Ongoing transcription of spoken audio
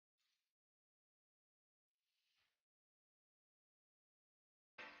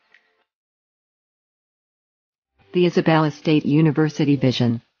The Isabela State University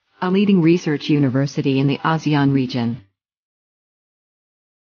Vision. A leading research university in the ASEAN region.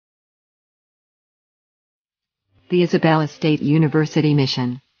 The Isabela State University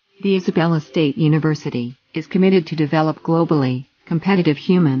Mission. The Isabela State University is committed to develop globally competitive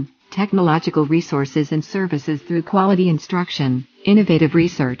human, technological resources and services through quality instruction, innovative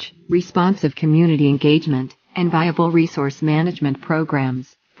research, responsive community engagement, and viable resource management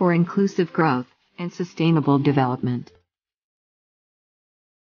programs for inclusive growth and sustainable development.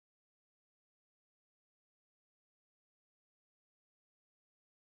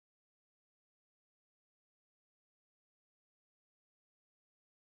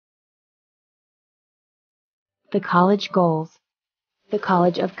 The college goals. The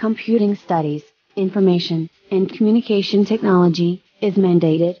College of Computing Studies, Information, and Communication Technology is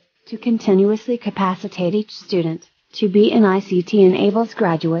mandated to continuously capacitate each student to be an ICT-enabled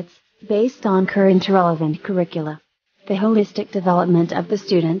graduates based on current relevant curricula. The holistic development of the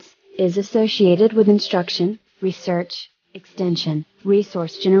students is associated with instruction, research, extension,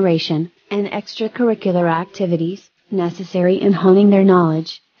 resource generation, and extracurricular activities necessary in honing their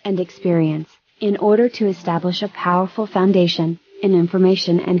knowledge and experience in order to establish a powerful foundation in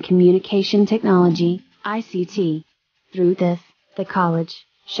information and communication technology, ICT. Through this, the college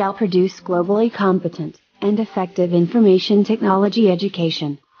shall produce globally competent and effective information technology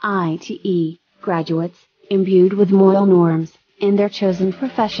education, ITE, graduates, imbued with moral norms in their chosen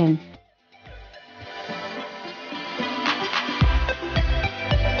profession.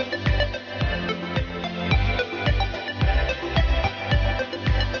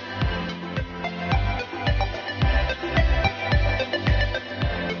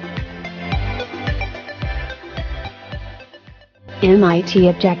 MIT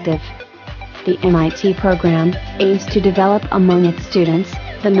objective. The MIT program aims to develop among its students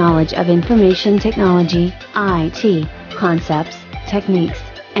the knowledge of information technology, IT, concepts, techniques,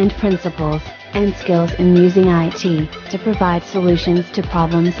 and principles, and skills in using IT to provide solutions to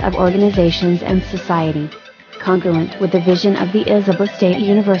problems of organizations and society. Congruent with the vision of the Isabela State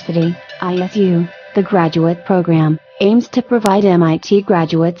University, ISU, the graduate program aims to provide MIT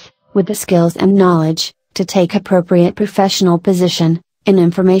graduates with the skills and knowledge to take appropriate professional position in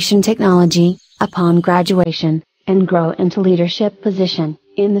information technology upon graduation, and grow into leadership position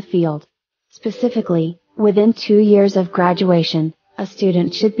in the field. Specifically, within 2 years of graduation, a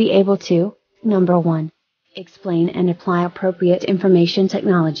student should be able to, number 1, explain and apply appropriate information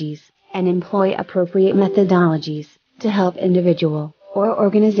technologies, and employ appropriate methodologies to help individual or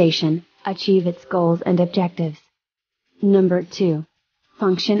organization achieve its goals and objectives. Number 2,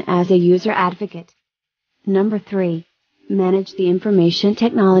 function as a user advocate. Number 3, manage the information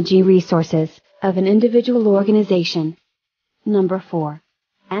technology resources of an individual organization. Number 4,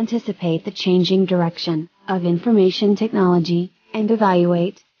 anticipate the changing direction of information technology and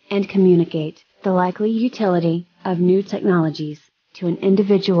evaluate and communicate the likely utility of new technologies to an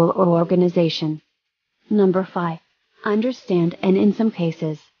individual or organization. Number 5, understand and in some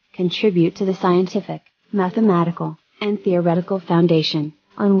cases, contribute to the scientific, mathematical, and theoretical foundation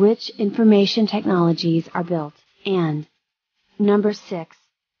on which information technologies are built, and number 6,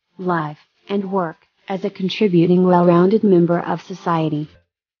 live and work as a contributing well-rounded member of society.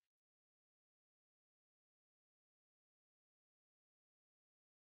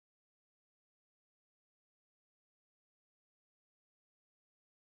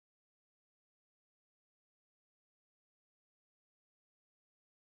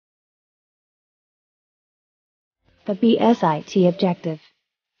 The BSIT objective.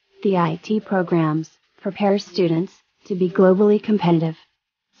 The IT programs prepare students to be globally competitive.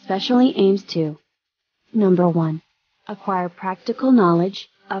 Specially aims to: number 1, acquire practical knowledge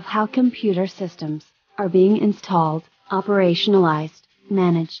of how computer systems are being installed, operationalized,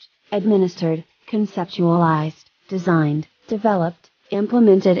 managed, administered, conceptualized, designed, developed,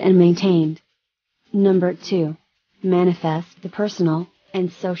 implemented and maintained. Number 2, manifest the personal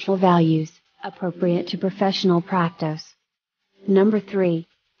and social values appropriate to professional practice. Number 3,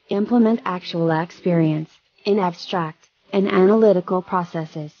 implement actual experience in abstract and analytical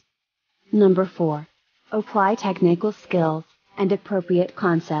processes. Number 4, apply technical skills and appropriate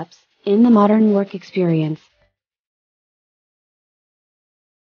concepts in the modern work experience.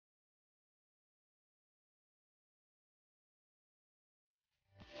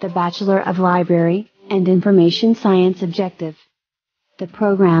 The Bachelor of Library and Information Science objective. The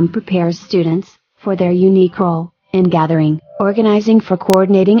program prepares students for their unique role in gathering, organizing for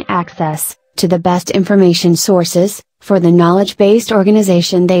coordinating access to the best information sources for the knowledge-based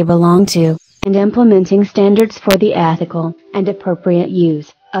organization they belong to, and implementing standards for the ethical and appropriate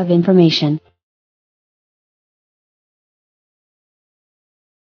use of information.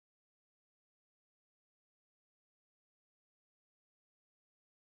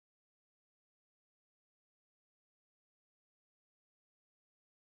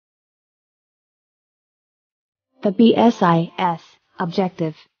 The BSIS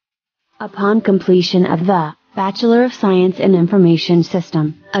objective. Upon completion of the Bachelor of Science in Information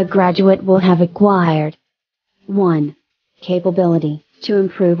System, a graduate will have acquired 1. Capability to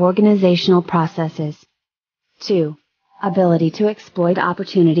improve organizational processes. 2. Ability to exploit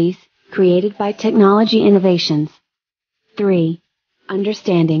opportunities created by technology innovations. 3.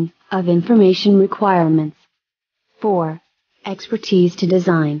 Understanding of information requirements. 4. Expertise to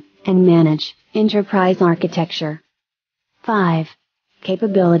design and manage enterprise architecture. 5.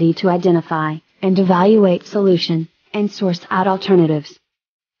 Capability to identify and evaluate solution and source out alternatives.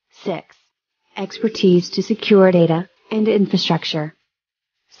 6. Expertise to secure data and infrastructure.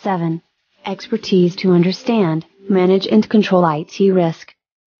 7. Expertise to understand, manage and control IT risk.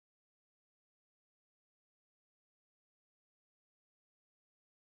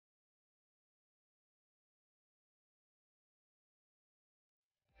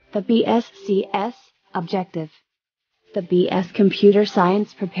 The BSCS objective. The BS Computer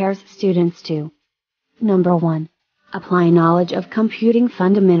Science prepares students to: Number 1. Apply knowledge of computing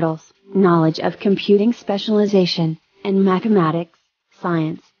fundamentals, knowledge of computing specialization, and mathematics,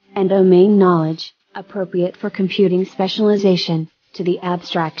 science, and domain knowledge, appropriate for computing specialization, to the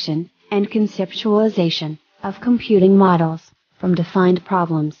abstraction and conceptualization of computing models, from defined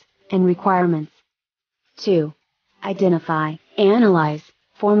problems and requirements. 2. Identify, analyze,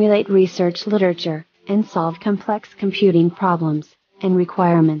 formulate research literature, and solve complex computing problems and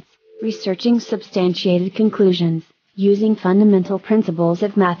requirements, researching substantiated conclusions, using fundamental principles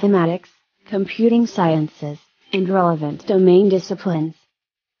of mathematics, computing sciences, and relevant domain disciplines.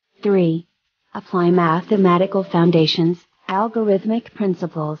 3. Apply mathematical foundations, algorithmic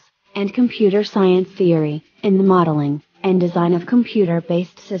principles, and computer science theory, in the modeling and design of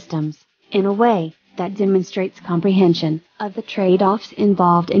computer-based systems, in a way that demonstrates comprehension of the trade-offs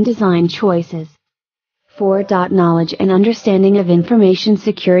involved in design choices. 4. Knowledge and understanding of information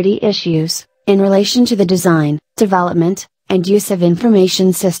security issues, in relation to the design, development, and use of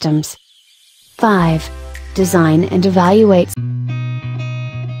information systems. 5. Design and evaluate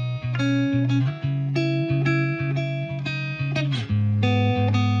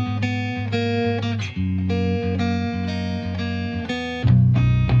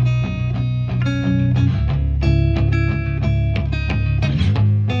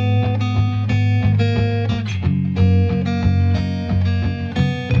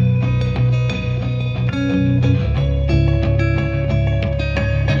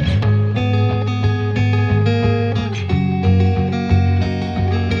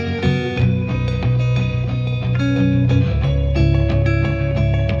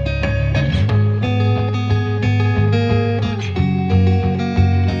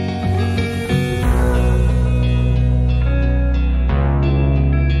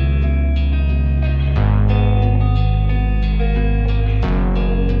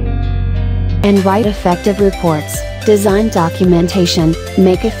and write effective reports, design documentation,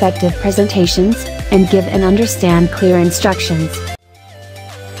 make effective presentations, and give and understand clear instructions.